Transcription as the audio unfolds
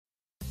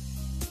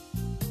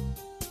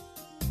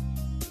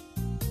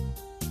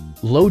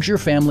Load your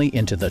family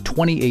into the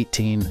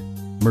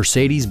 2018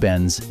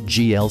 Mercedes-Benz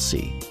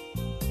GLC.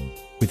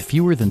 With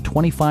fewer than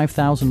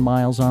 25,000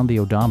 miles on the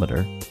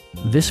odometer,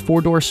 this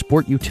four-door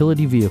sport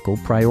utility vehicle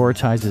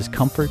prioritizes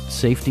comfort,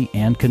 safety,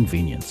 and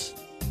convenience.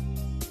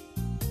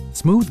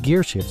 Smooth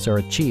gear shifts are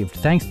achieved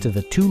thanks to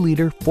the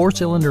 2-liter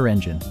 4-cylinder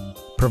engine,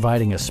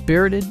 providing a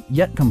spirited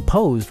yet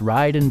composed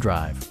ride and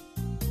drive.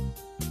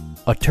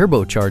 A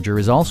turbocharger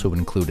is also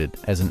included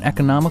as an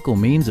economical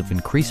means of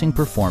increasing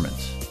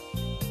performance.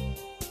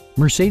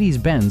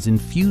 Mercedes-Benz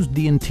infused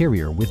the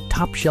interior with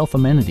top-shelf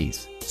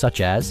amenities such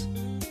as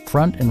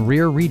front and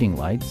rear reading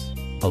lights,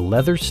 a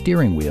leather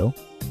steering wheel,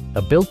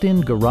 a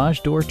built-in garage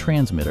door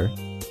transmitter,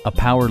 a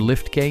power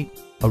liftgate,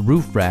 a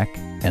roof rack,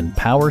 and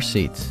power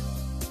seats.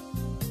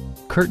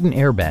 Curtain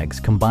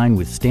airbags combine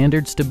with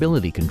standard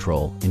stability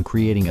control in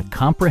creating a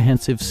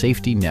comprehensive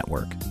safety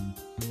network.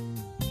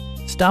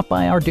 Stop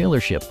by our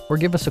dealership or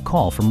give us a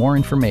call for more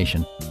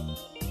information.